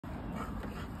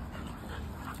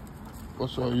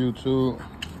What's up, YouTube?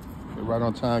 Right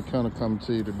on Time Counter coming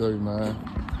to you today, man.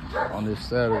 On this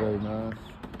Saturday, man.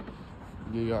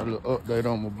 Give y'all a little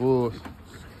update on my bulls.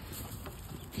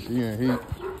 She and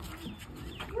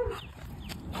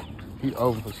he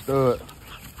over for stud.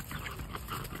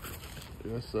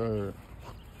 Yes, sir.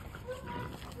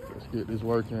 Let's get this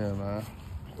work in, man.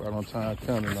 Right on Time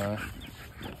Counter, man.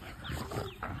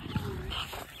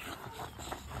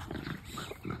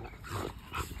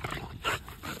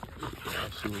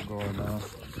 See what's going on.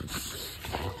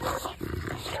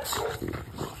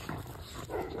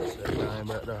 That's that thing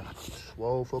back there.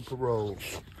 Swole for parole.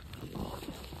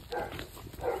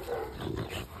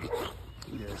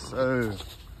 Yes, sir.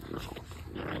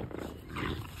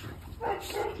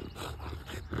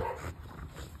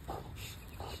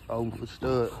 Over for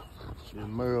stud. This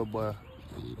Merle boy.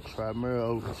 Try Merle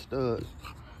over for stud.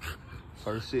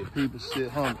 First sit people,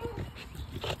 sit hungry.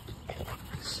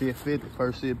 Sit 50,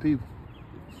 first sit people.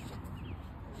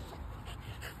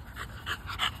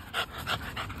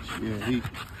 Yeah,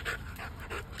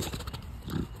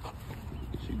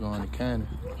 she going to Cannon.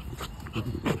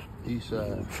 East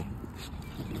side.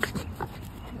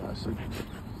 I see.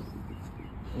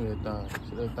 Look at that thing.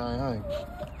 See that thing hang?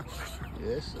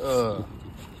 Yes,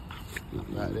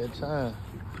 not that time.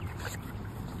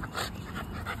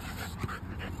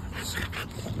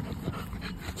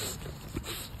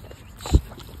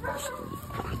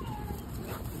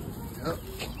 Yep.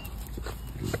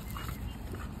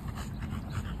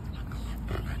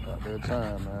 Not that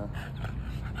time, man.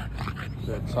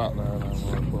 That top line on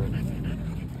motherfucker.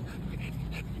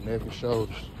 Neck and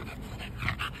shoulders.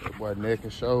 That boy neck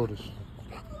and shoulders.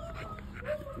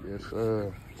 Yes,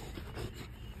 sir.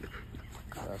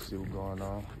 I see what's going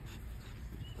on.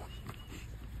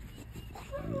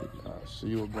 I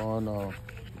see what's going on.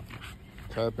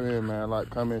 Tap in, man. Like,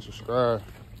 comment, subscribe.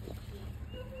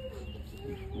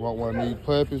 Want one of these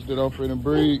puppies that I'm finna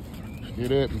breed?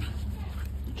 Get at me.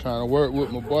 You trying to work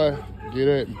with my boy? Get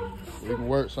at me. We can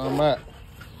work something out.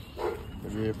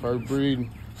 If you're first breeding,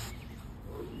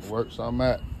 work something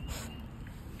out.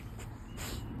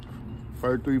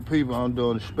 First 3 people, I'm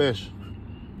doing a special.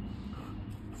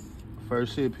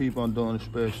 First 6 people, I'm doing a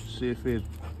special. 650.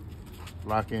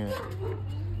 Lock in.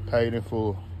 Paid in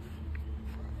full.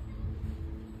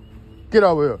 Get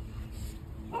over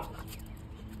here.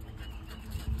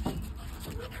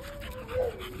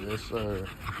 Yes, sir.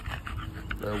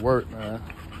 That work, man.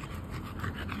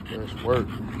 That's work.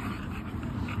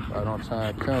 Right on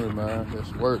Time Counter, man.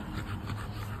 That's work.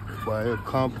 Boy, it's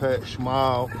compact,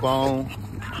 small, bone,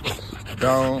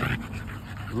 down,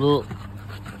 look.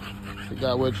 You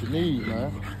got what you need,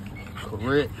 man.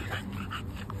 Correct.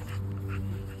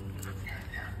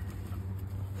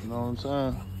 You know what I'm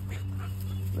saying?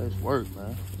 That's work,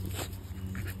 man.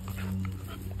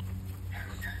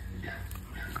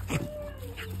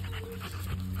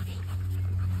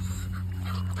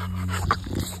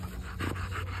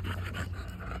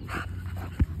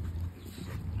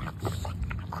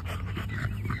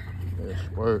 That's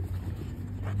work.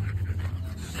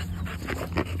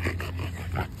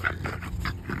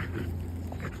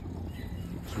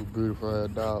 Two beautiful ass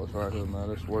dogs right here, man.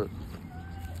 That's work.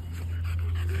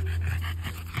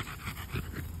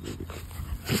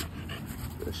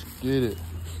 Let's get it.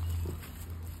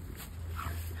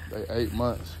 They 8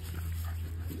 months.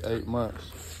 8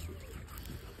 months.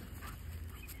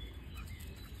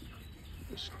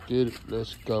 Let's get it.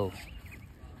 Let's go.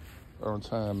 On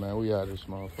time, man. We out of this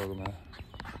motherfucker, man.